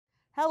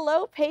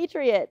Hello,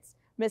 Patriots!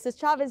 Mrs.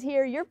 Chavez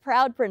here, your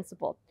proud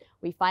principal.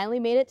 We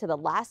finally made it to the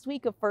last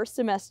week of first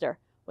semester.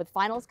 With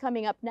finals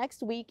coming up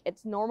next week,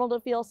 it's normal to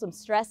feel some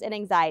stress and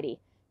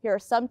anxiety. Here are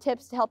some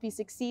tips to help you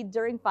succeed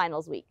during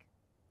finals week.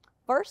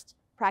 First,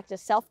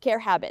 practice self-care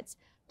habits.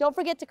 Don't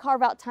forget to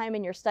carve out time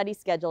in your study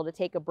schedule to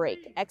take a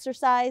break,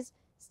 exercise,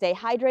 stay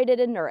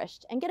hydrated and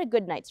nourished, and get a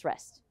good night's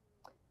rest.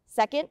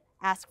 Second,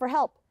 ask for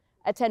help.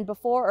 Attend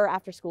before or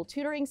after school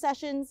tutoring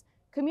sessions,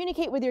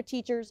 communicate with your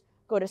teachers,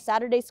 go to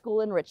Saturday school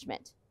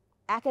enrichment.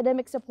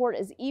 Academic support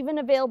is even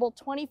available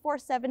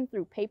 24/7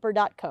 through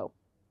paper.co.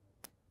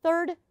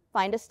 Third,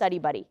 find a study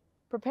buddy.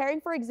 Preparing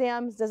for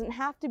exams doesn't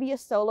have to be a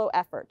solo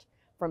effort.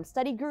 Form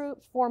study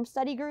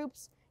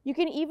groups. You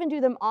can even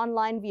do them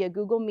online via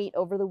Google Meet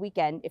over the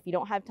weekend if you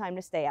don't have time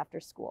to stay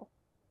after school.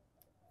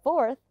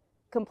 Fourth,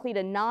 complete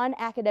a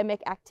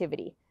non-academic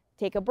activity.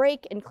 Take a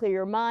break and clear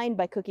your mind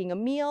by cooking a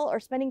meal or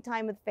spending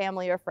time with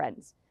family or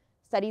friends.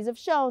 Studies have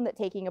shown that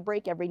taking a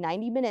break every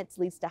 90 minutes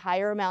leads to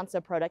higher amounts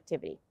of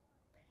productivity.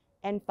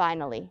 And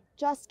finally,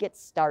 just get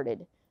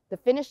started. The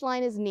finish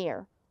line is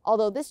near.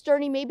 Although this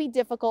journey may be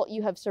difficult,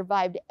 you have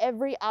survived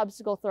every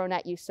obstacle thrown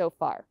at you so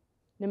far.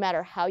 No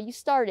matter how you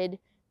started,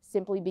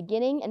 simply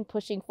beginning and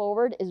pushing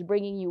forward is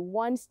bringing you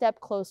one step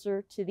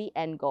closer to the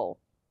end goal.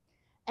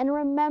 And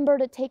remember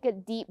to take a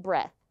deep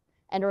breath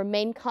and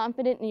remain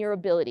confident in your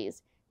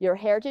abilities. Your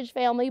Heritage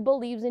family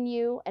believes in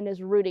you and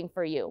is rooting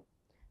for you.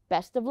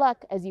 Best of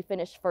luck as you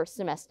finish first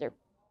semester.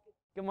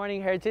 Good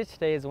morning, Heritage.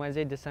 Today is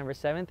Wednesday, December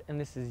 7th, and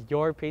this is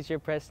your Patriot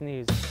Press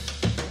News.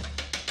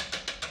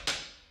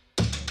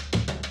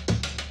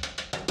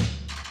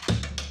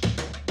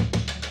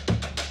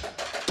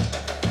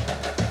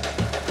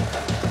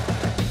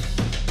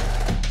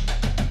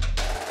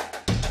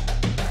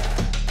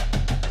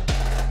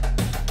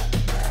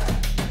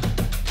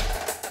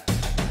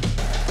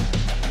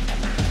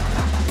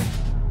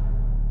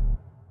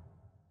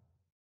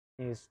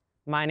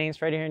 My name is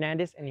Freddie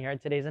Hernandez, and here are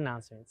today's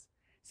announcements.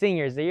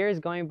 Seniors, the year is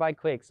going by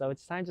quick, so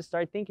it's time to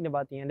start thinking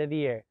about the end of the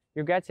year.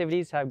 Your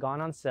gratuities have gone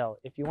on sale.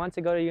 If you want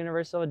to go to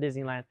Universal or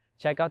Disneyland,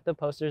 check out the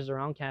posters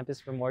around campus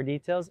for more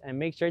details, and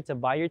make sure to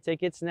buy your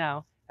tickets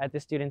now at the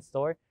student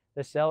store.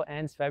 The sale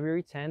ends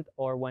February 10th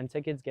or when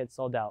tickets get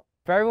sold out.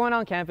 For everyone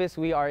on campus,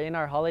 we are in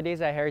our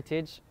Holidays at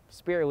Heritage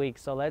Spirit Week,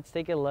 so let's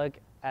take a look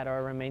at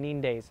our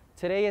remaining days.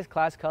 Today is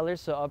class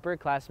colors, so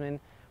upperclassmen,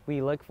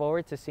 we look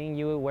forward to seeing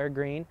you wear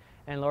green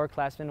and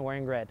lowerclassmen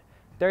wearing red.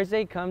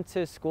 Thursday, come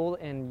to school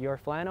in your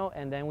flannel,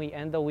 and then we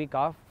end the week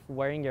off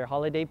wearing your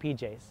holiday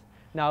PJs.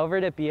 Now over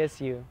to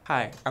PSU.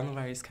 Hi, I'm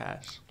Lavarius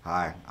Cash.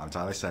 Hi, I'm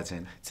Tyler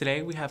Sutton.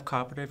 Today we have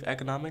cooperative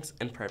economics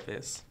and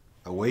purpose.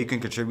 A way you can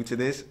contribute to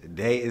this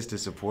day is to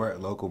support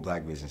local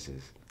Black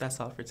businesses. That's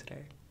all for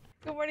today.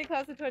 Good morning,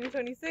 class of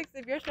 2026.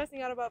 If you're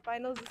stressing out about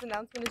finals, this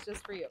announcement is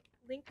just for you.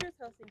 Linktree is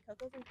hosting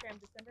Cocos and Cram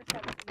December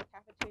 7th in the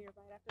cafeteria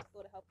right after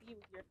school to help you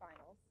with your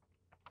finals.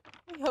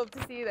 We hope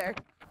to see you there.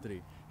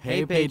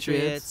 Hey,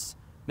 Patriots!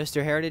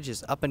 Mr. Heritage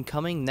is up and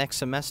coming next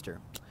semester.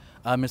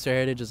 Mr.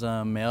 Heritage is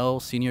a male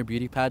senior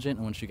beauty pageant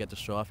in which you get to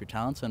show off your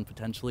talents and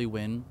potentially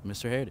win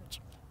Mr. Heritage.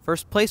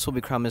 First place will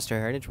be crowned Mr.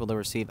 Heritage, where they'll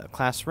receive a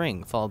class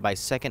ring, followed by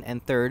second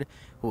and third,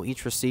 who will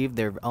each receive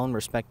their own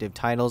respective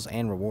titles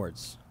and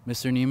rewards.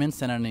 Mr. Neiman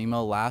sent out an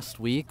email last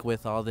week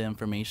with all the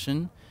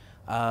information.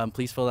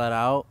 Please fill that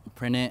out,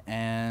 print it,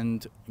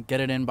 and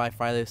get it in by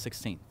Friday the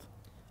 16th.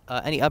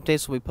 Any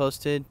updates will be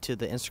posted to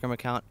the Instagram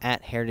account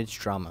at Heritage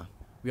Drama.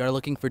 We are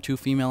looking for 2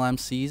 female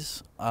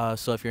MCs,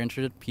 so if you're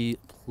interested,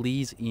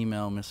 please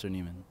email Mr.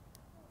 Neiman.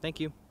 Thank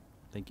you.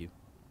 Thank you.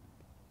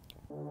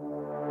 2,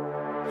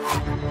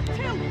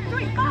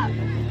 3, up!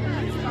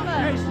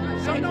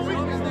 Show no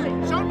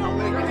weakness! Show no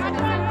weakness!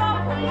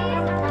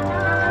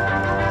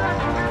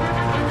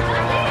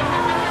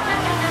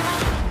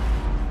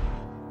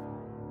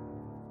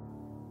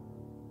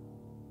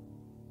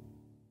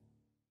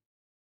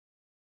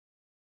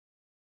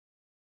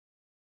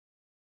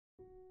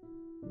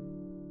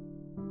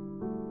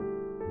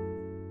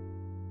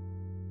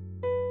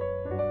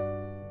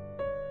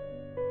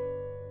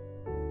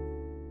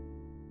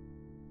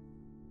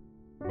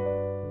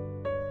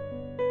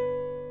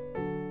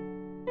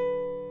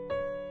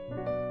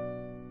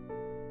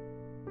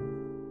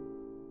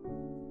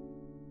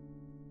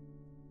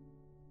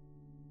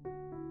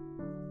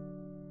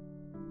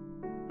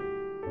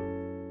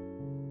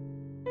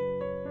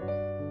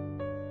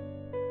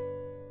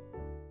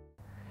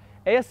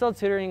 ASL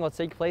tutoring will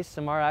take place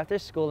tomorrow after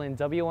school in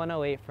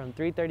W108 from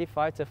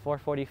 3:35 to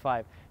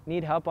 4:45.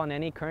 Need help on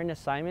any current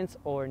assignments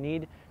or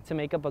need to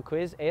make up a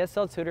quiz?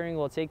 ASL tutoring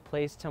will take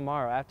place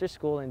tomorrow after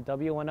school in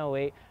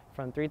W108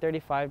 from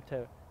 3:35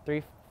 to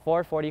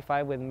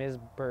 4:45 with Ms.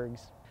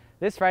 Bergs.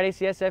 This Friday,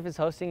 CSF is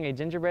hosting a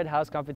gingerbread house competition